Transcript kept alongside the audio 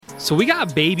So we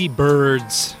got baby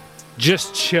birds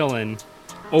just chilling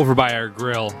over by our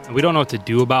grill, and we don't know what to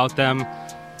do about them.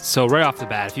 So right off the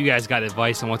bat, if you guys got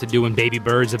advice on what to do when baby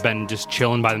birds have been just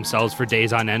chilling by themselves for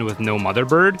days on end with no mother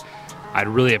bird, I'd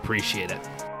really appreciate it.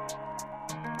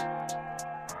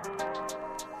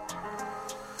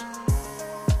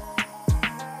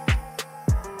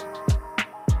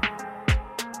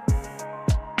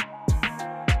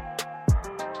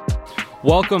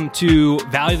 Welcome to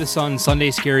Valley of the Sun Sunday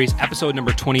Scaries, episode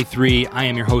number 23. I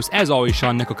am your host, as always,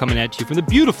 Sean Nickel, coming at you from the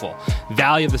beautiful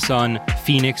Valley of the Sun,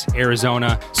 Phoenix,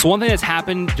 Arizona. So one thing that's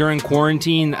happened during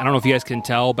quarantine, I don't know if you guys can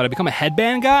tell, but I've become a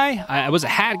headband guy. I was a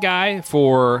hat guy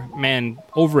for,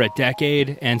 over a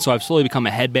decade, and so I've slowly become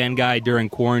a headband guy during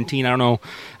quarantine. I don't know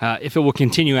if it will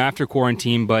continue after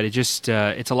quarantine, but it's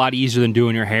a lot easier than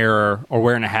doing your hair or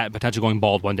wearing a hat and potentially going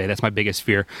bald one day. That's my biggest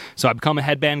fear. So I've become a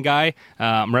headband guy.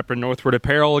 I'm repping Northward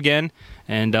Apparel again,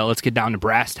 and let's get down to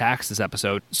brass tacks this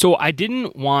episode. So I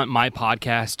didn't want my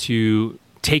podcast to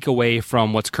take away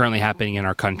from what's currently happening in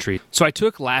our country. So I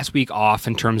took last week off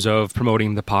in terms of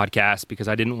promoting the podcast because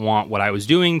I didn't want what I was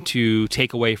doing to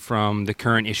take away from the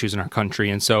current issues in our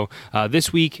country. And so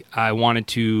this week I wanted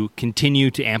to continue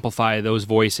to amplify those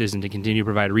voices and to continue to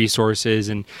provide resources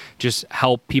and just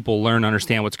help people learn and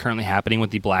understand what's currently happening with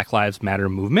the Black Lives Matter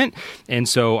movement. And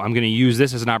so I'm going to use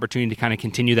this as an opportunity to kind of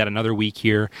continue that another week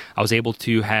here. I was able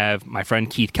to have my friend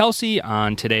Keith Kelsey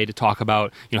on today to talk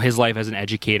about his life as an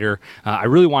educator.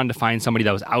 I really wanted to find somebody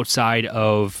that was outside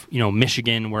of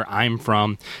Michigan, where I'm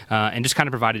from, and just kind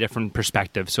of provide a different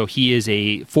perspective. So he is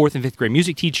a 4th and 5th grade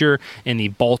music teacher in the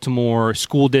Baltimore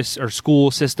school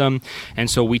system, and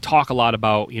so we talk a lot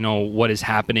about what is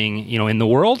happening in the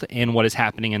world and what is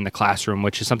happening in the classroom,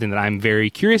 which is something that I'm very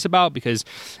curious about because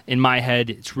in my head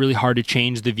it's really hard to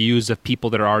change the views of people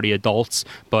that are already adults.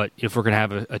 But if we're going to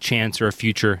have a chance or a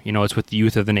future, it's with the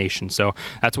youth of the nation. So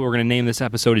that's what we're going to name this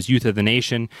episode, is Youth of the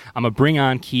Nation. I'm going to bring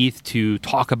on Keith to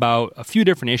talk about a few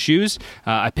different issues.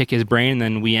 I pick his brain, and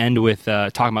then we end with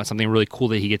talking about something really cool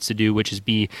that he gets to do, which is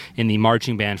be in the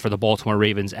marching band for the Baltimore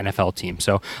Ravens NFL team.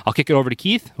 So I'll kick it over to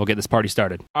Keith. We'll get this party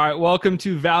started. All right, welcome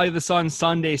to Valley of the Sun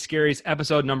Sunday Scaries,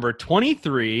 episode number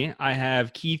 23. I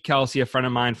have Keith Kelsey, a friend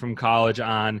of mine from college,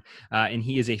 on, and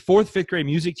he is a 4th, 5th grade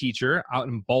music teacher out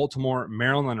in Baltimore,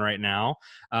 Maryland right now.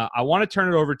 I want to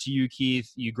turn it over to you,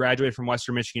 Keith. You graduated from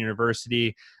Western Michigan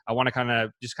University. I want to kind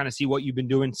of see what you've been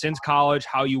doing since college,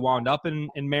 how you wound up in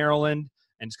Maryland,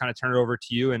 and just kind of turn it over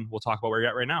to you, and we'll talk about where you're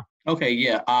at right now. Okay,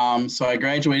 yeah. So I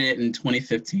graduated in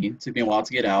 2015. Took me a while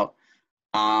to get out.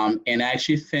 And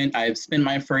I've spent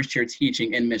my first year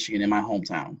teaching in Michigan, in my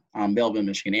hometown, Belleville,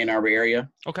 Michigan, Ann Arbor area.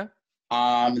 Okay.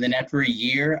 Then after a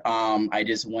year, I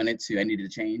needed to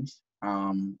change.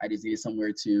 I just needed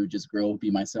somewhere to just grow,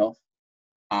 be myself.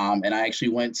 And I actually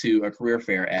went to a career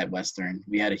fair at Western.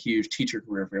 We had a huge teacher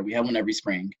career fair. We had one every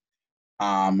spring.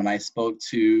 And I spoke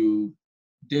to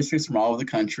districts from all over the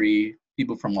country,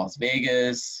 people from Las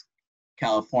Vegas,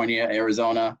 California,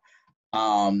 Arizona,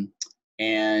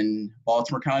 and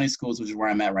Baltimore County Schools, which is where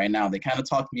I'm at right now. They kind of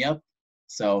talked me up.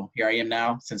 So here I am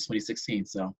now since 2016.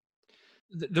 So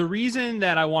the reason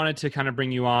that I wanted to kind of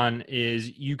bring you on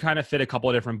is you kind of fit a couple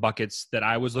of different buckets that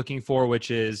I was looking for,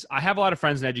 which is I have a lot of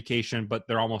friends in education, but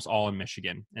they're almost all in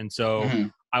Michigan. And so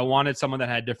I wanted someone that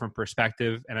had different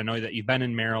perspective. And I know that you've been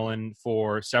in Maryland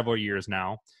for several years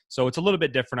now. So it's a little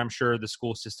bit different, I'm sure, the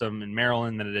school system in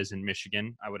Maryland than it is in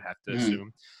Michigan, I would have to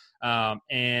assume.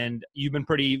 And you've been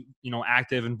pretty,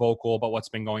 active and vocal about what's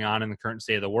been going on in the current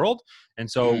state of the world.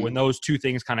 And so when those two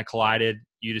things kind of collided,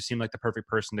 you just seemed like the perfect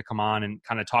person to come on and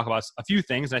kind of talk about a few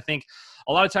things. And I think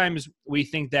a lot of times we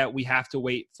think that we have to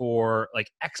wait for like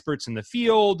experts in the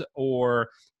field or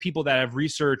people that have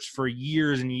researched for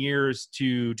years and years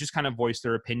to just kind of voice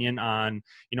their opinion on,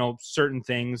 certain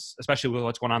things, especially with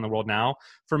what's going on in the world now.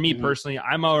 For me personally,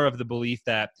 I'm more of the belief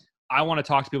that I want to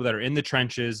talk to people that are in the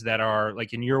trenches, that are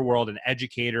like in your world, an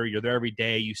educator, you're there every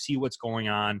day, you see what's going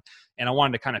on. And I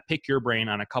wanted to kind of pick your brain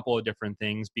on a couple of different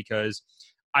things because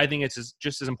I think it's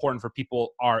just as important for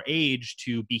people our age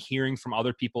to be hearing from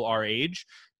other people our age,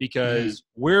 because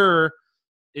we're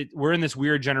in this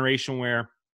weird generation where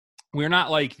we're not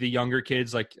like the younger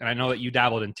kids. Like, and I know that you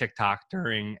dabbled in TikTok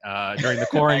during the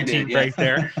quarantine break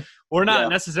there. We're not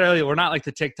necessarily, we're not like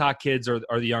the TikTok kids or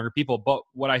the younger people, but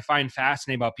what I find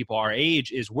fascinating about people our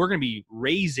age is we're going to be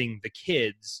raising the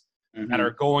kids that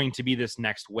are going to be this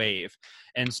next wave.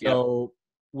 And so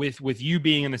with you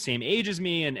being in the same age as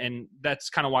me, and that's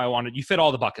kind of why you fit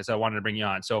all the buckets I wanted to bring you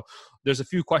on. So there's a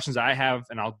few questions I have,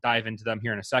 and I'll dive into them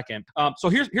here in a second. So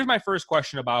here's my first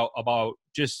question about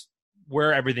just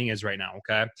where everything is right now.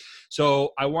 Okay.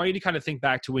 So I want you to kind of think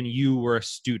back to when you were a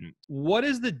student. What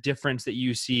is the difference that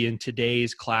you see in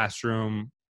today's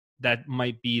classroom that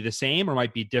might be the same or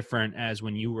might be different as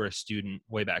when you were a student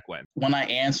way back when? When I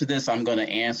answer this, I'm going to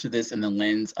answer this in the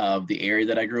lens of the area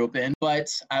that I grew up in. But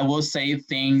I will say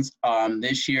things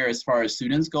this year, as far as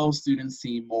students go, students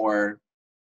seem more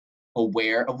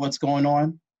aware of what's going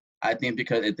on. I think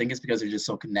it's because they're just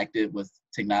so connected with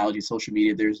technology, social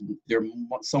media. They're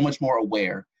so much more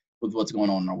aware with what's going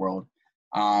on in the world.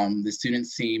 The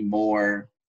students seem more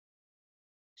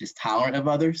just tolerant of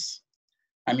others.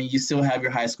 I mean, you still have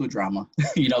your high school drama,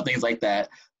 things like that,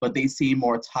 but they seem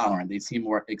more tolerant. They seem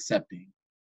more accepting.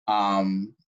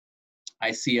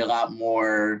 I see a lot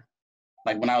more,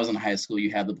 like when I was in high school,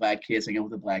 you have the black kids hanging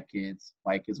with the black kids,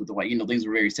 white kids with the white, things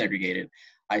were very segregated.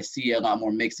 I see a lot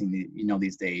more mixing,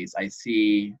 these days. I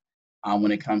see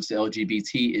when it comes to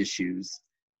LGBT issues,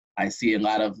 I see a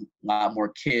lot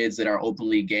more kids that are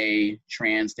openly gay,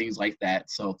 trans, things like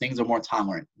that. So things are more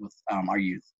tolerant with our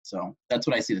youth. So that's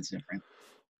what I see that's different.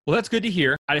 Well, that's good to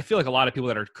hear. I feel like a lot of people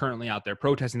that are currently out there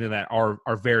protesting to that are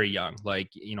very young,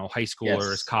 like, high schoolers,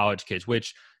 yes, college kids,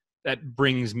 which that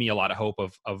brings me a lot of hope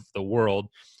of the world.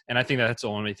 And I think that's the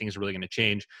only thing that's really going to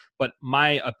change. But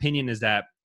my opinion is that,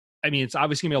 it's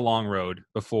obviously going to be a long road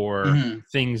before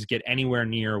things get anywhere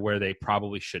near where they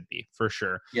probably should be, for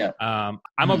sure. Yeah.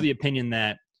 I'm of the opinion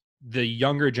that the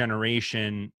younger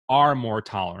generation are more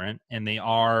tolerant and they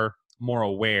are more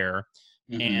aware.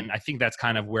 And I think that's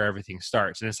kind of where everything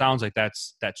starts. And it sounds like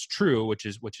that's true, which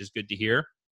is good to hear.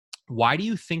 Why do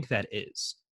you think that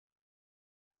is?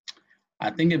 I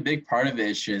think a big part of it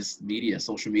is just media,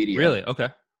 social media. Really? Okay.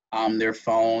 Their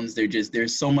phones,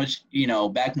 there's so much,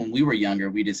 back when we were younger,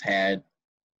 we just had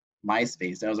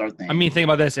MySpace. That was our thing. Think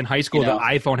about this. In high school, the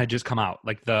iPhone had just come out.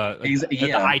 Like the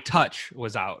iTouch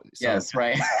was out. So. Yes,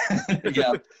 right.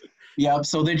 Yeah.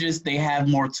 So they have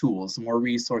more tools, more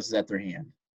resources at their hand,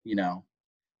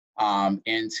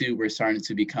 And two, we're starting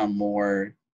to become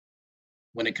more,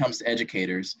 when it comes to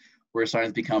educators, we're starting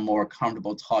to become more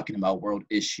comfortable talking about world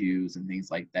issues and things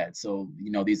like that. So,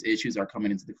 these issues are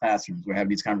coming into the classrooms. We're having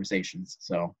these conversations.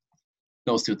 So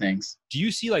those two things. Do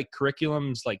you see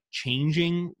curriculums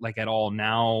changing at all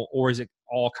now, or is it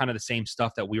all kind of the same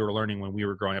stuff that we were learning when we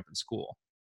were growing up in school?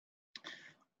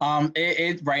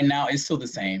 It right now it's still the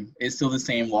same. It's still the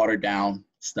same watered down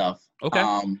stuff.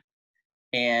 Okay.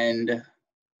 And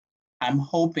I'm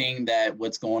hoping that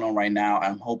what's going on right now,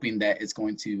 I'm hoping that it's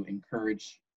going to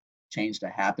encourage change to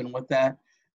happen with that,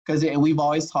 because we've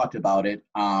always talked about it.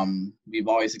 We've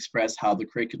always expressed how the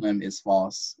curriculum is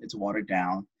false, it's watered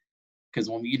down, because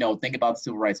when think about the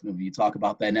civil rights movement, you talk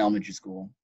about that in elementary school,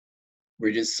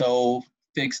 we're just so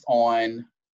fixed on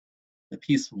the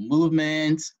peaceful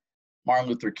movement, Martin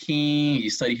Luther King, you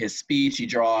study his speech, you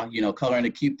draw, color in a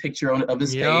cute picture of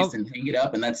his face and hang it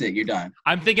up, and that's it, you're done.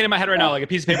 I'm thinking in my head right now, like a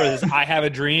piece of paper that says, I have a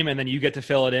dream, and then you get to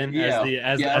fill it in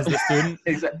as the student.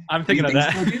 Exactly. I'm thinking of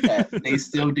that. They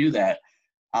still do that.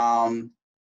 And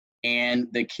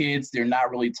the kids, they're not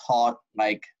really taught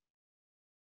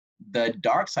the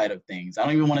dark side of things. I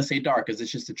don't even want to say dark because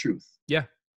it's just the truth. Yeah.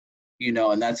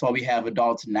 And that's why we have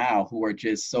adults now who are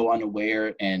just so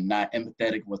unaware and not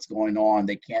empathetic what's going on.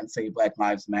 They can't say Black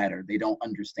Lives Matter. They don't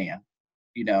understand,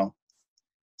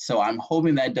 So I'm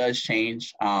hoping that does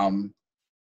change.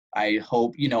 I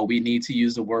hope, we need to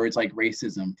use the words like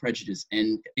racism, prejudice,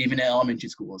 and even in elementary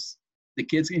schools. The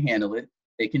kids can handle it.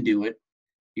 They can do it,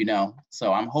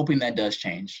 So I'm hoping that does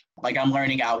change. I'm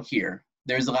learning out here.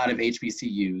 There's a lot of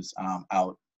HBCUs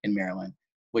out in Maryland,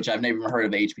 which I've never even heard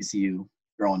of HBCU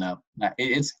growing up.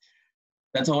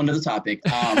 That's a whole nother topic.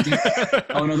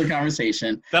 A whole nother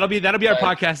conversation. That'll be our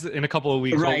podcast in a couple of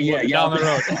weeks. Right? Down the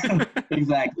road.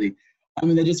 Exactly.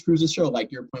 That just proves to show,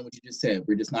 your point, what you just said.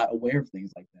 We're just not aware of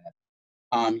things like that.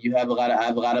 I have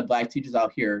a lot of Black teachers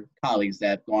out here, colleagues that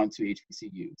have gone to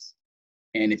HBCUs,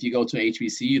 and if you go to an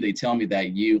HBCU, they tell me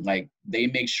that they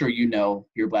make sure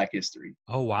your Black history.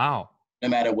 Oh wow! No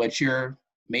matter what your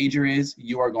major is,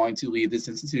 you are going to leave this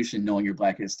institution knowing your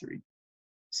Black history.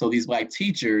 So these Black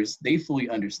teachers, they fully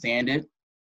understand it.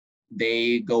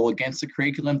 They go against the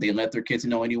curriculum. They let their kids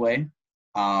know anyway.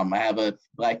 I have a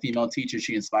Black female teacher.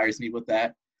 She inspires me with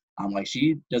that.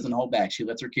 She doesn't hold back. She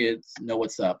lets her kids know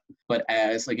what's up. But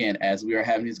as we are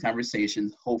having these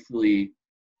conversations, hopefully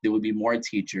there will be more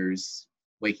teachers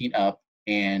waking up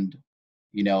and,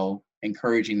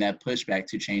 encouraging that pushback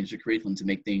to change the curriculum to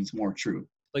make things more true.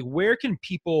 Where can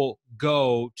people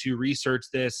go to research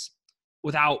this?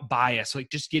 without bias, like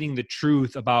just getting the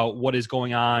truth about what is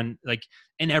going on, like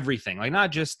in everything, like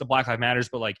not just the Black Lives Matters,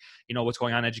 but like, you know, what's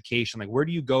going on in education. Like, where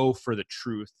do you go for the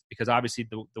truth? Because obviously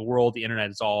the world, the internet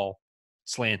is all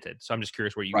slanted. So I'm just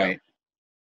curious where you go.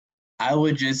 I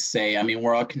would just say, I mean,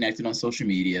 we're all connected on social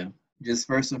media. Just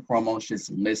first and foremost,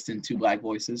 just listen to Black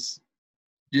voices.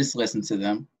 Just listen to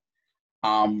them.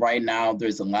 Right now,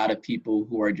 there's a lot of people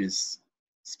who are just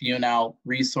spewing out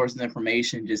resources and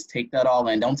information. Just take that all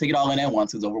in. Don't take it all in at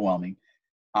once. It's overwhelming.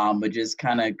 But just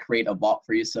kind of create a vault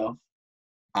for yourself.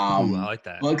 Ooh, I like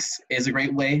that. Books is a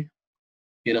great way.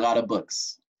 Get a lot of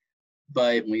books.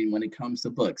 But when it comes to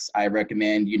books, I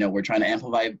recommend, you know, we're trying to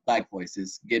amplify Black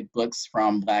voices. Get books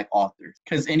from Black authors.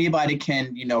 Because anybody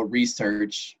can, you know,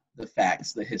 research the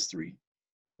facts, the history.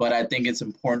 But I think it's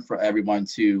important for everyone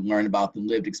to learn about the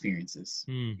lived experiences,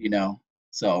 you know?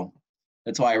 So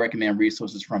that's why I recommend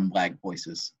resources from Black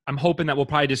voices. I'm hoping that we'll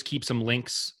probably just keep some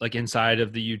links like inside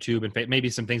of the YouTube and maybe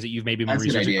some things that you've maybe been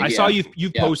researching. I saw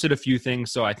you've posted a few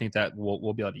things, so I think that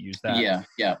we'll be able to use that.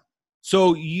 Yeah.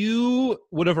 So you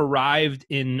would have arrived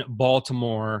in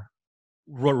Baltimore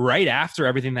right after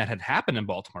everything that had happened in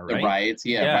Baltimore, right? The riots,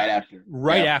 right after.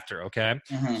 Right after, okay.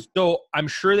 Mm-hmm. So I'm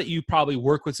sure that you probably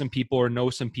work with some people or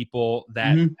know some people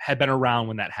that had been around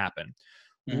when that happened.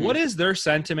 Mm-hmm. What is their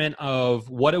sentiment of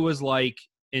what it was like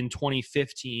in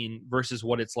 2015 versus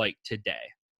what it's like today?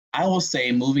 I will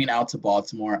say moving out to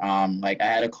Baltimore, like I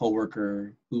had a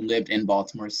coworker who lived in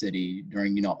Baltimore City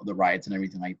during, you know, the riots and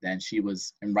everything like that. And she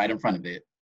was right in front of it.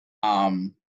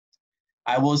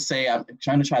 I will say, I'm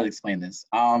trying to explain this.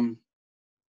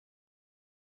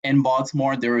 In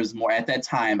Baltimore, there was more, at that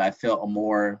time, I felt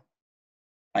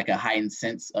like a heightened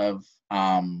sense of, what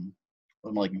am I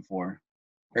looking for?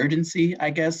 Urgency, I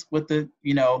guess, with the,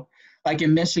 you know, like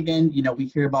in Michigan, you know, we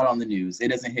hear about it on the news. It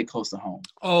doesn't hit close to home.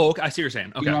 Oh, okay. I see what you're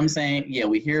saying. Okay. You know what I'm saying? Yeah,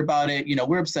 we hear about it. You know,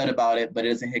 we're upset about it, but it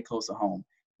doesn't hit close to home.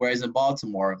 Whereas in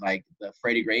Baltimore, like the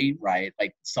Freddie Gray riot,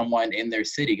 like someone in their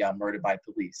city got murdered by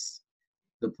police.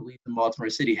 The police in Baltimore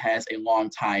City has a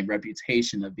long time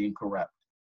reputation of being corrupt.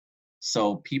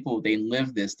 So people, they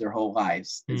live this their whole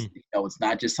lives. You know, it's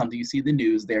not just something you see in the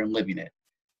news, they're living it.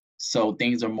 So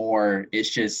things are more,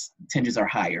 it's just tensions are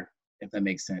higher, if that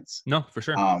makes sense. No, for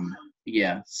sure.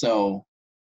 Yeah. So,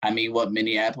 I mean, what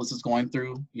Minneapolis is going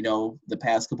through, you know, the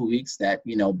past couple of weeks that,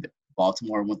 you know,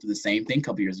 Baltimore went through the same thing a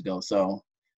couple years ago. So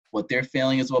what they're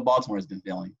feeling is what Baltimore has been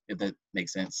feeling, if that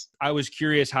makes sense. I was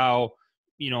curious how,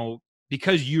 you know,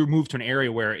 because you moved to an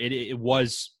area where it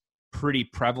was pretty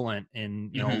prevalent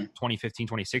in, you know, 2015,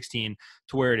 2016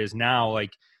 to where it is now,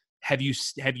 like, have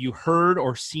you heard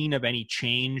or seen of any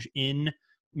change in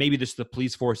maybe just the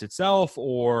police force itself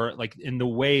or like in the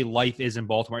way life is in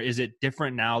Baltimore? Is it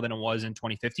different now than it was in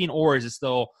 2015 or is it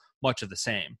still much of the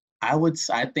same? I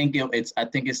think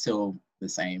it's still the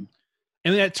same.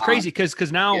 And that's crazy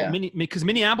because now because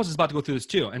Minneapolis is about to go through this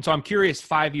too. And so I'm curious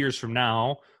 5 years from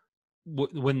now,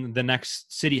 when the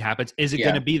next city happens, is it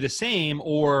going to be the same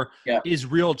or is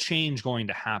real change going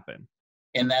to happen?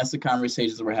 And that's the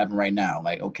conversations that we're having right now.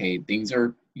 Like, okay, things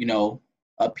are, you know,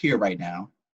 up here right now.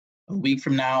 A week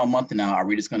from now, a month from now, are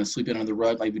we just going to sweep it under the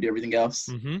rug like we do everything else?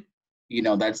 Mm-hmm. You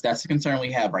know, that's the concern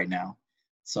we have right now.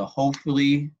 So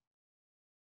hopefully,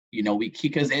 you know, we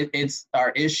keep, because it's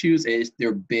our issues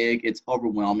they're big, it's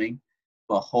overwhelming,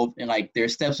 but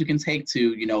there's steps we can take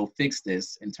to, you know, fix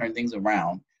this and turn things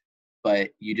around. But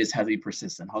you just have to be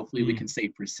persistent. Hopefully we can stay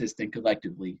persistent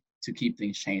collectively to keep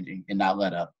things changing and not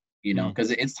let up, you know,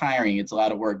 because it's tiring. It's a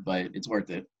lot of work, but it's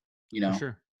worth it, you know? For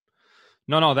sure.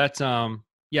 No, that's,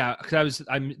 yeah, because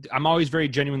I'm always very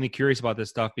genuinely curious about this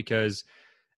stuff because,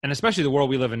 and especially the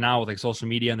world we live in now with like social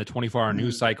media and the 24-hour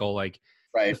news cycle, like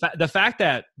right. The fact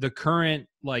that the current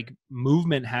like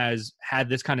movement has had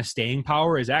this kind of staying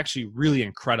power is actually really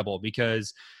incredible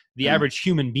because the average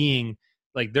human being,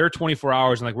 like they're 24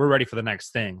 hours and like we're ready for the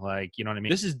next thing. Like, you know what I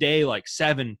mean? This is day like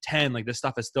 7, 10, like this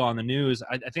stuff is still on the news.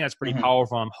 I think that's pretty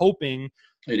powerful. I'm hoping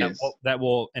that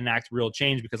will enact real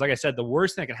change because like I said, the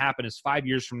worst thing that can happen is 5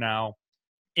 years from now,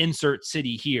 insert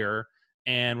city here.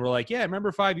 And we're like, yeah,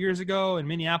 remember 5 years ago in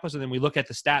Minneapolis? And then we look at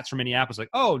the stats from Minneapolis, like,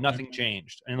 oh, nothing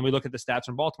changed. And then we look at the stats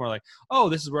from Baltimore, like, oh,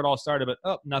 this is where it all started, but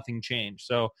oh, nothing changed.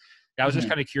 So I was just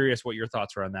kind of curious what your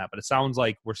thoughts were on that. But it sounds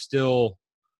like we're still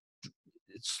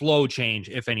slow change,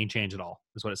 if any change at all,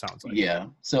 is what it sounds like. Yeah.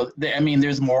 So,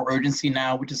 there's more urgency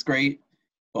now, which is great.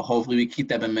 But hopefully we keep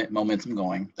that momentum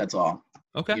going. That's all.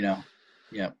 Okay. You know,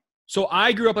 yeah. So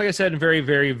I grew up, like I said, in very,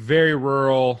 very, very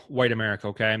rural white America,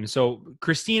 okay? And so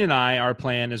Christine and I, our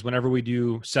plan is whenever we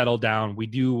do settle down, we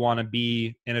do want to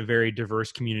be in a very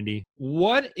diverse community.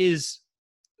 What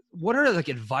are like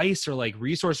advice or like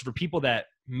resources for people that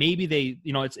maybe they,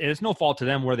 it's no fault to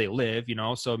them where they live,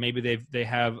 so maybe they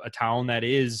have a town that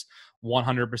is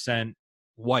 100%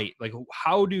 white. Like,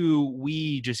 how do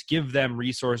we just give them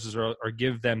resources or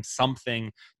give them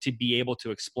something to be able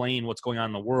to explain what's going on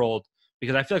in the world?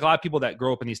 Because I feel like a lot of people that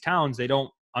grow up in these towns, they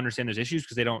don't understand there's issues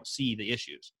because they don't see the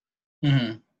issues.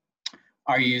 Mm-hmm.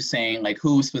 Are you saying, like,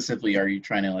 who specifically are you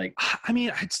trying to, like? I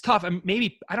mean, it's tough.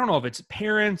 Maybe, I don't know if it's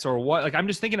parents or what. Like, I'm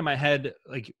just thinking in my head,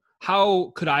 like,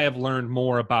 how could I have learned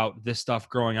more about this stuff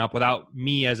growing up without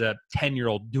me as a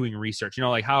 10-year-old doing research?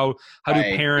 Like, how do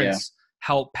parents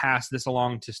help pass this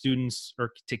along to students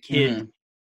or to kids,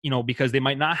 because they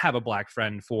might not have a Black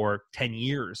friend for 10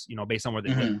 years, based on where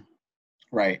they live.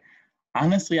 Right.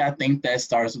 Honestly, I think that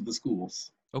starts with the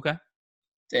schools. Okay.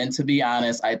 And to be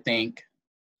honest, I think,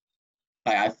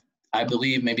 I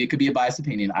believe, maybe it could be a biased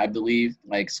opinion, I believe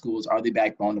like schools are the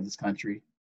backbone of this country.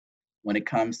 When it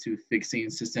comes to fixing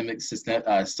systemic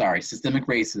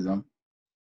racism,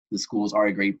 the schools are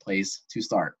a great place to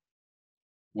start.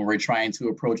 When we're trying to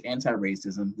approach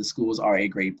anti-racism, the schools are a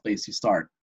great place to start.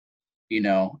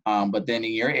 But then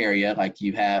in your area, like,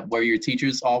 were your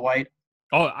teachers all white?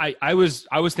 Oh, I was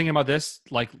thinking about this,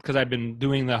 like, because I've been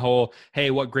doing the whole,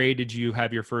 hey, what grade did you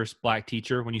have your first Black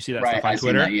teacher? When you see that stuff on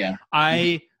Twitter,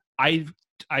 I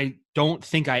don't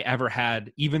think I ever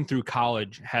had, even through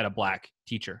college, had a Black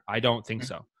teacher. I don't think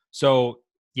so. So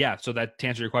yeah, so that to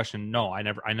answer your question, no, I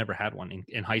never had one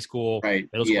in high school,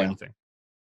 middle school, anything.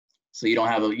 So you don't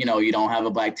have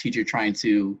a Black teacher trying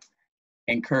to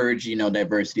encourage,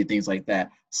 diversity, things like that.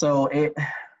 So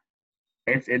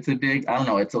it's a big, I don't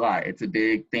know, it's a lot. It's a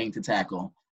big thing to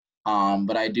tackle.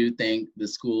 But I do think the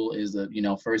school is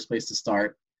the, first place to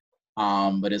start.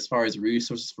 But as far as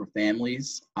resources for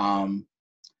families,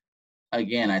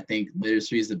 again, I think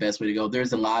literacy is the best way to go.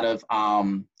 There's a lot of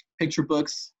picture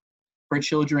books for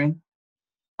children.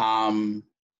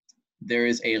 There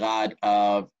is a lot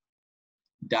of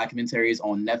documentaries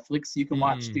on Netflix you can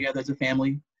watch together as a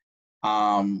family,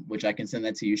 which I can send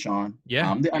that to you, Sean.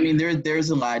 Yeah. There's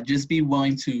a lot. Just be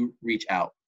willing to reach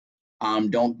out.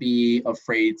 Don't be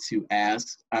afraid to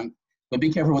ask. But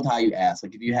be careful with how you ask.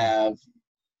 Like, if you have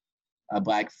a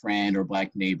Black friend or Black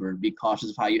neighbor, be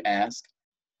cautious of how you ask,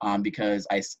 because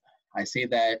I say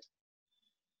that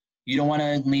you don't want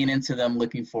to lean into them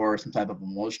looking for some type of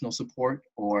emotional support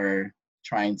or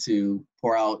trying to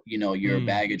pour out, your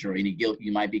baggage or any guilt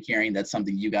you might be carrying. That's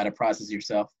something you got to process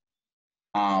yourself.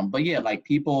 But yeah, like,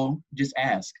 people just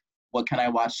ask, what can I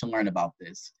watch to learn about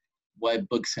this? What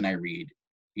books can I read?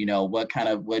 What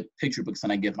picture books can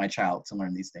I give my child to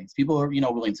learn these things? People are,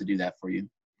 willing to do that for you.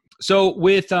 So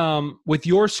with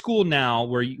your school now,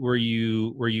 where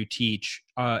you teach,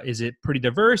 is it pretty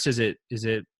diverse? Is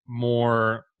it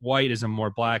more white? Is it more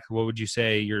Black? What would you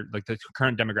say the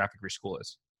current demographic of your school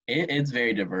is? It's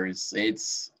very diverse.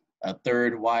 It's a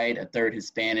third white, a third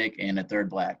Hispanic, and a third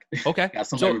Black. Okay.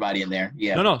 Got everybody in there.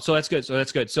 Yeah. No. So that's good.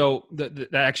 So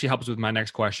that actually helps with my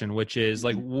next question, which is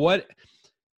like, what,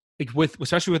 like,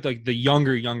 especially with like the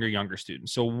younger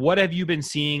students. So what have you been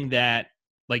seeing that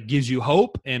like gives you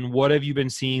hope, and what have you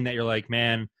been seeing that you're like,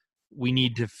 man, we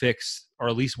need to fix or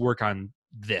at least work on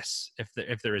this,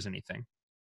 if there is anything?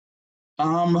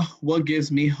 What gives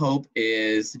me hope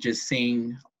is just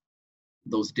seeing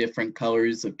those different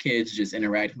colors of kids just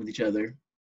interacting with each other.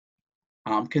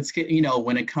 Because,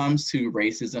 when it comes to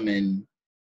racism and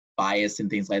bias and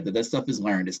things like that, that stuff is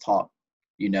learned, it's taught,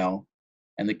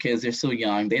 and the kids, they're so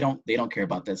young, they don't care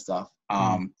about that stuff.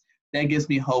 That gives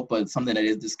me hope, but something that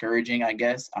is discouraging, I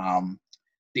guess.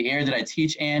 The area that I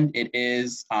teach in, it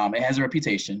has a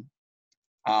reputation.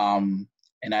 And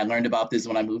I learned about this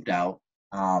when I moved out,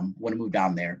 when I moved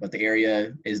down there, but the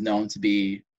area is known to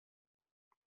be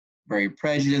very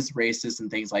prejudiced, racist,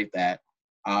 and things like that.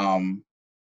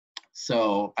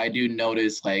 So I do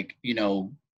notice, like,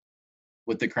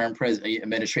 with the current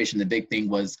administration, the big thing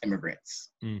was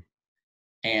immigrants.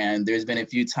 And there's been a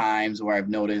few times where I've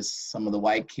noticed some of the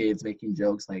white kids making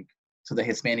jokes like, to the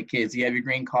Hispanic kids, you have your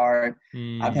green card.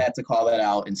 I've had to call that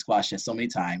out and squash that so many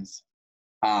times.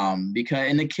 Because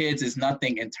in the kids, it's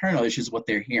nothing internal, it's just what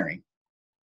they're hearing.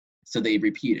 So they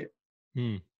repeat it.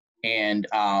 And,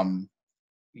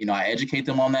 I educate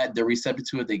them on that. They're receptive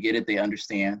to it. They get it. They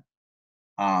understand.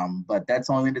 But that's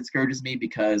the only thing that discourages me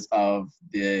because of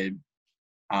the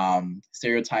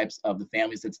stereotypes of the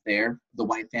families that's there, the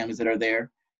white families that are there.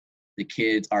 The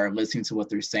kids are listening to what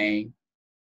they're saying.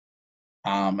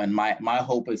 And my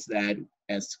hope is that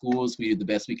as schools, we do the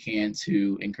best we can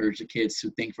to encourage the kids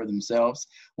to think for themselves.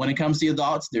 When it comes to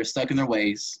adults, they're stuck in their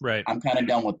ways. Right. I'm kind of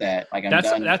done with that. Like,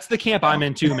 that's the camp I'm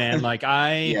in too, man. Like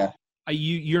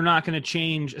you're not going to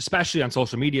change, especially on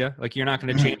social media. Like you're not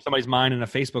going to change somebody's mind in a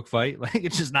Facebook fight. Like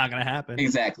it's just not going to happen.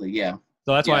 Exactly. Yeah.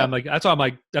 So that's why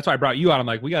that's why I brought you out. I'm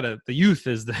like, the youth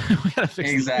is we gotta fix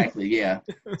exactly. Yeah.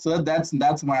 So that's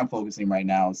where I'm focusing right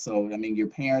now. So, I mean, your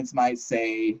parents might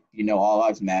say, all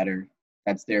lives matter.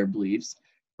 That's their beliefs.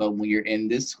 But when you're in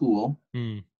this school,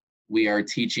 we are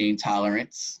teaching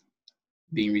tolerance,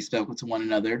 being respectful to one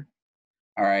another.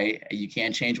 All right. You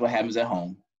can't change what happens at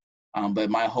home. But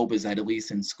my hope is that at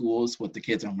least in schools, what the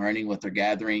kids are learning, what they're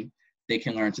gathering, they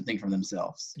can learn to think for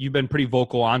themselves. You've been pretty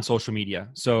vocal on social media.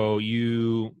 So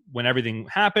when everything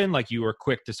happened, like you were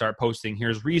quick to start posting,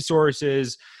 here's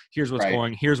resources, here's what's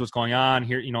going on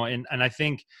here, and I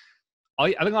think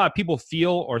a lot of people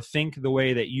feel or think the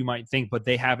way that you might think, but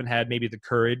they haven't had maybe the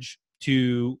courage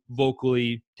to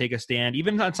vocally take a stand,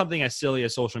 even on something as silly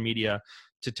as social media,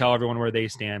 to tell everyone where they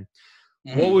stand.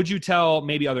 What would you tell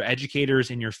maybe other educators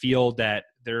in your field that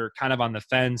they're kind of on the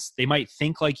fence? They might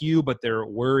think like you, but they're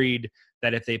worried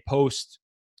that if they post,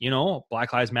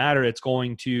 Black Lives Matter, it's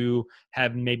going to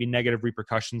have maybe negative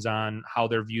repercussions on how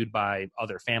they're viewed by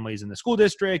other families in the school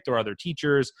district or other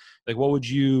teachers. Like, what would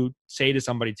you say to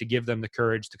somebody to give them the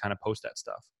courage to kind of post that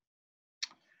stuff?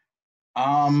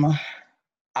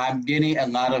 I'm getting a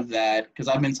lot of that because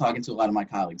I've been talking to a lot of my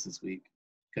colleagues this week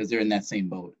because they're in that same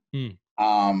boat.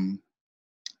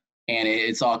 And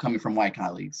it's all coming from white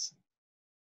colleagues.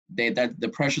 The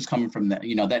pressure's coming from them,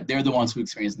 that they're the ones who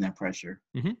experiencing that pressure.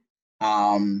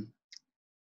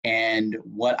 And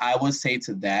what I would say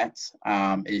to that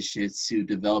is just to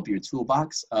develop your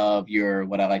toolbox of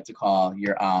what I like to call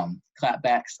your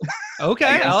clapbacks.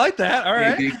 Okay, I like that. All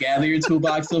right. You gather your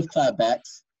toolbox of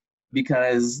clapbacks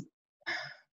because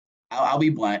I'll be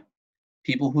blunt.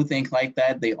 People who think like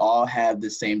that, they all have the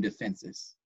same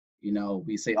defenses.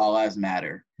 We say all lives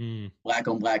matter. Black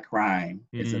on black crime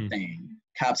is a thing.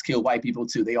 Cops kill white people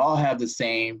too. They all have the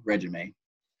same regimen.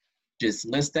 Just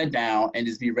list that down and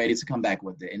just be ready to come back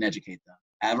with it and educate them.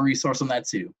 I have a resource on that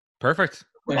too. Perfect.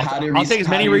 But I'll take as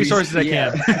many resources as I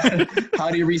can. How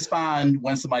do you respond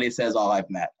when somebody says all lives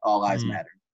matter?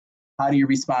 How do you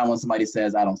respond when somebody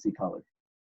says I don't see color?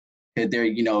 Because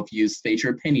if you state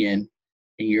your opinion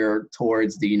and you're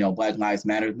towards the Black Lives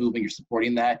Matter movement, you're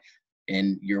supporting that,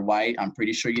 and you're white, I'm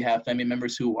pretty sure you have family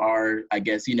members who are, I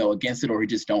guess, against it or who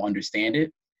just don't understand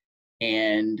it.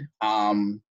 And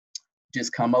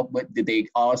just come up with, they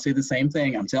all say the same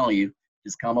thing, I'm telling you.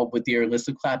 Just come up with your list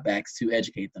of clapbacks to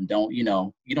educate them. Don't, you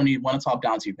don't want to talk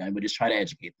down to your family, but just try to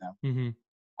educate them.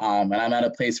 And I'm at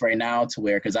a place right now to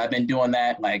where, because I've been doing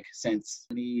that like since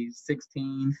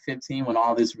 2016, 15, when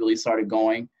all this really started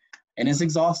going, and it's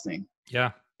exhausting.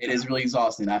 Yeah. It is really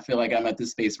exhausting. I feel like I'm at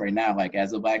this space right now, like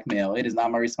as a Black male, it is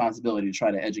not my responsibility to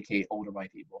try to educate older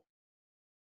white people.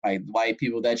 Like white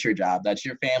people, that's your job. That's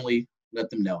your family. Let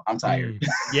them know. I'm tired.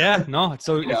 Yeah, no. It's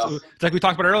it's like we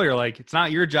talked about earlier, like it's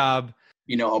not your job.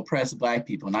 Oppress Black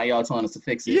people. Now y'all telling us to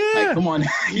fix it. Yeah. Like, come on.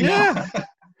 Yeah.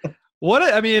 What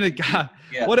a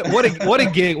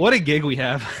gig we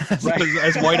have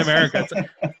as white America.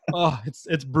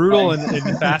 It's brutal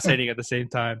and fascinating at the same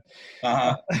time.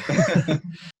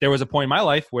 There was a point in my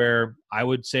life where I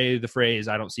would say the phrase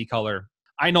 "I don't see color."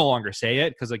 I no longer say it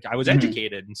because like I was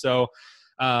educated, and so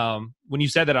when you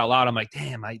said that out loud, I'm like,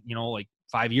 damn, like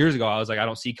 5 years ago, I was like, I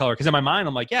don't see color, because in my mind,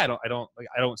 I'm like, yeah, I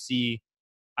don't see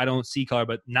color,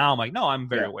 but now I'm like, no, I'm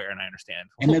very aware and I understand.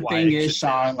 And the thing is,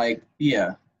 Sean,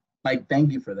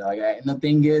 thank you for that. And the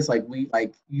thing is,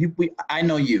 I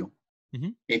know you.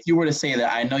 If you were to say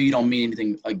that, I know you don't mean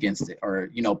anything against it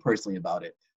or, personally about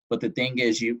it. But the thing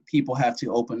is, people have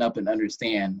to open up and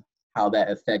understand how that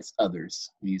affects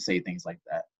others when you say things like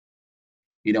that.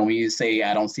 When you say,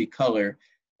 I don't see color,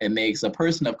 it makes a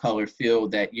person of color feel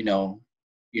that,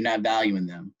 you're not valuing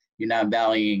them. You're not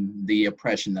valuing the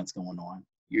oppression that's going on.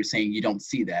 You're saying you don't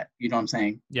see that. You know what I'm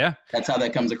saying? Yeah. That's how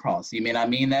that comes across. You may not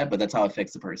mean that, but that's how it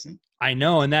affects the person. I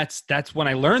know. And that's when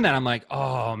I learned that, I'm like,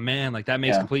 oh man, like that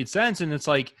makes complete sense. And it's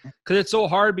like, cause it's so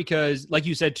hard because like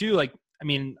you said too, like, I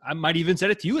mean, I might even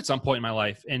said it to you at some point in my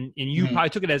life, and you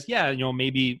probably took it as,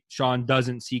 maybe Sean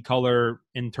doesn't see color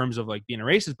in terms of like being a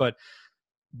racist, but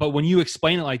when you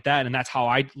explain it like that, and that's how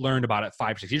I learned about it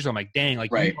 5 or 6 years ago, I'm like, dang,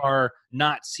 like you are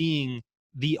not seeing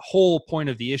the whole point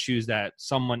of the issues that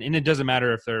someone, and it doesn't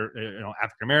matter if they're,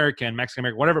 African-American,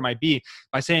 Mexican-American, whatever it might be,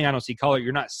 by saying I don't see color,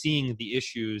 you're not seeing the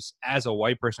issues as a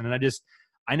white person. And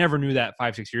I never knew that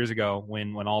 5, 6 years ago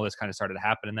when all this kind of started to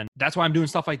happen. And then that's why I'm doing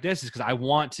stuff like this, is because I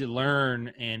want to learn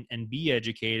and be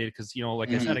educated. Because,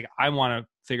 I said, like, I want to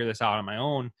figure this out on my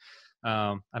own.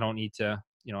 I don't need to,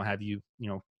 have you,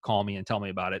 call me and tell me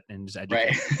about it and just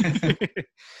educate.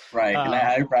 Right. Right. And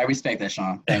I respect that,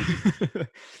 Sean. Thank you.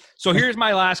 So here's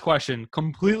my last question,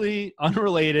 completely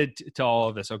unrelated to all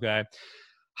of this. Okay.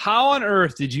 How on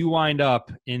earth did you wind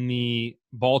up in the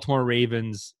Baltimore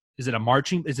Ravens? Is it a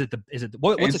marching? What's it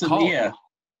called? Yeah,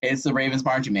 it's the Ravens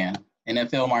marching band,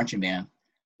 NFL marching band.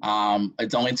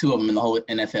 It's only 2 of them in the whole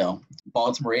NFL.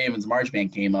 Baltimore Ravens marching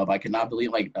band came up. I could not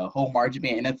believe, like, a whole marching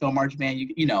band, NFL marching band.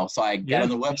 You know, so I got on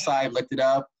the website, looked it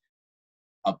up,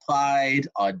 applied,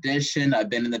 auditioned. I've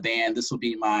been in the band. This will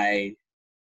be my,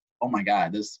 oh my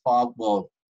God, this fall. Well,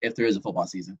 if there is a football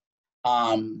season,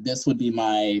 this would be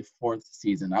my 4th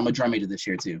season. I'm a drum major this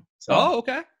year too. So,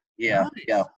 okay. Yeah, nice.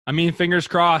 Yeah. I mean, fingers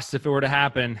crossed if it were to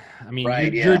happen. I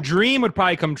mean, your dream would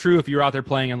probably come true if you were out there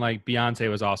playing and like Beyonce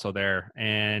was also there,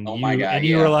 and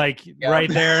you were like right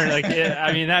there. Like,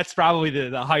 I mean, that's probably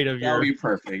the height of that would be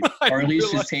perfect. Or at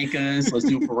least just take us. Let's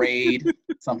do a parade,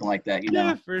 something like that. You know,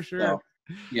 yeah, for sure.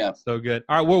 So, yeah. So good.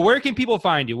 All right. Well, where can people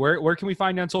find you? Where can we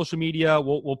find you on social media?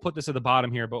 We'll put this at the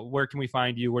bottom here, but where can we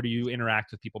find you? Where do you interact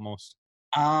with people most?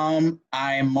 I'm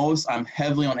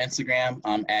heavily on Instagram.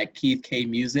 I'm at Keith K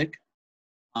Music.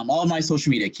 All of my social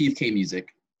media, Keith K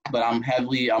Music, but I'm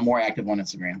more active on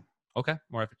Instagram. Okay,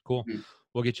 more active. Cool. Mm-hmm.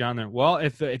 We'll get you on there. Well,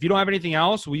 if you don't have anything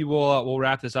else, we'll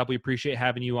wrap this up. We appreciate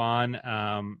having you on.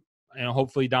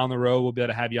 Hopefully down the road we'll be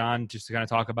able to have you on just to kind of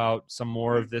talk about some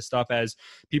more of this stuff as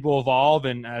people evolve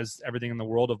and as everything in the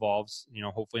world evolves. You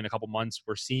know, hopefully in a couple months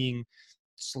we're seeing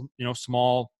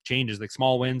small changes. Like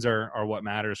small wins are what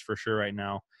matters for sure right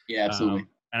now. Yeah, absolutely.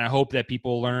 And I hope that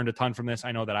people learned a ton from this.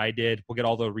 I know that I did. We'll get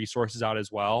all the resources out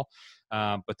as well.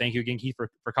 But thank you again, Keith,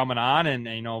 for coming on and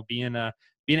being an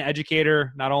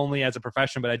educator, not only as a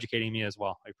profession, but educating me as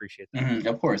well. I appreciate that. Mm-hmm.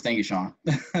 Of course. Thank you, Sean.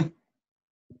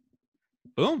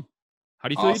 Boom. How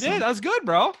do you feel you did? That was good,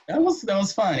 bro. That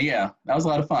was fun. Yeah. That was a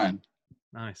lot of fun.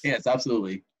 Nice. Yes,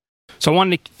 absolutely. So I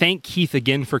wanted to thank Keith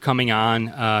again for coming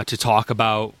on to talk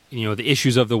about the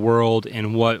issues of the world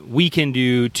and what we can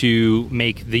do to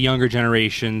make the younger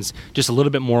generations just a little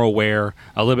bit more aware,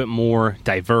 a little bit more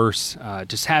diverse,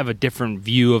 just have a different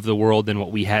view of the world than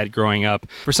what we had growing up.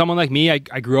 For someone like me, I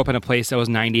grew up in a place that was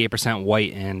 98%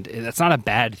 white, and that's not a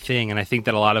bad thing. And I think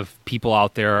that a lot of people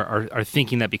out there are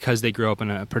thinking that because they grew up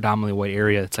in a predominantly white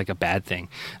area, it's like a bad thing.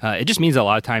 It just means that a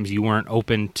lot of times you weren't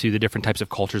open to the different types of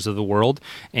cultures of the world.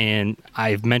 And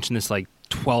I've mentioned this like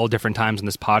 12 different times in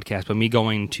this podcast, but me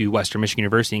going to Western Michigan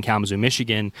University in Kalamazoo,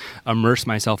 Michigan, immersed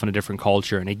myself in a different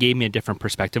culture, and it gave me a different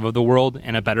perspective of the world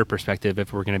and a better perspective,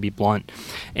 if we're going to be blunt.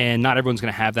 And not everyone's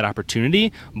going to have that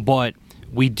opportunity, but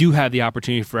we do have the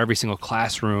opportunity for every single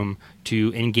classroom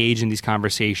to engage in these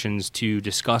conversations, to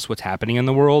discuss what's happening in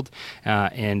the world.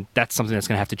 And that's something that's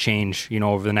going to have to change,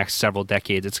 over the next several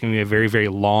decades. It's going to be a very, very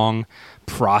long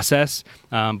process.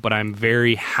 But I'm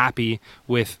very happy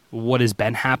with what has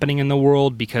been happening in the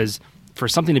world, because for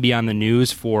something to be on the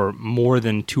news for more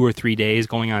than 2 or 3 days,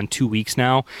 going on 2 weeks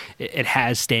now, it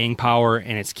has staying power,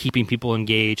 and it's keeping people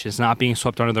engaged. It's not being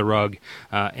swept under the rug.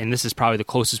 And this is probably the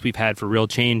closest we've had for real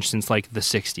change since like the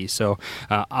 60s. So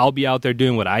I'll be out there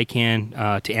doing what I can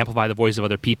to amplify the voice of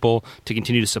other people, to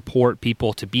continue to support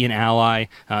people, to be an ally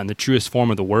in the truest form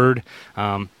of the word.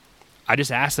 I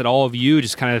just ask that all of you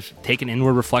just kind of take an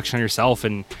inward reflection on yourself,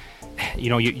 and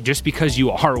just because you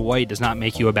are white does not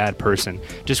make you a bad person.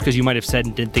 Just because you might have said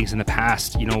and did things in the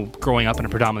past, growing up in a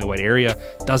predominantly white area,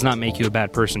 does not make you a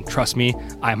bad person. Trust me,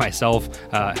 I myself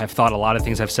have thought a lot of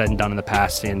things I've said and done in the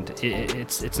past, and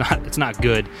it's not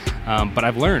good. But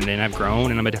I've learned and I've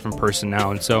grown, and I'm a different person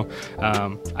now. And so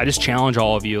I just challenge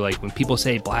all of you, like when people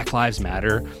say Black Lives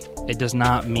Matter, it does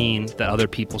not mean that other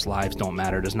people's lives don't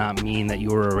matter. It does not mean that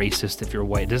you're a racist if you're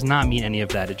white. It does not mean any of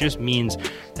that. It just means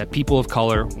that people of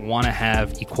color want to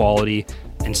have equality,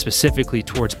 and specifically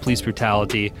towards police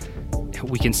brutality.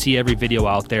 We can see every video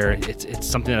out there. It's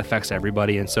something that affects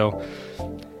everybody. And so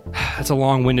that's a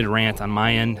long-winded rant on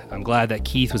my end. I'm glad that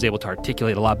Keith was able to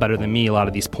articulate a lot better than me a lot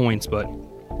of these points, but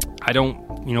I don't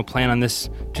plan on this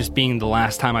just being the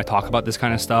last time I talk about this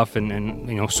kind of stuff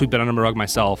and sweep it under the rug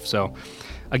myself. So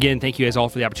again, thank you guys all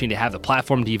for the opportunity to have the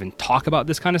platform to even talk about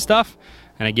this kind of stuff.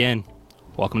 And again,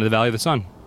 welcome to the Valley of the Sun.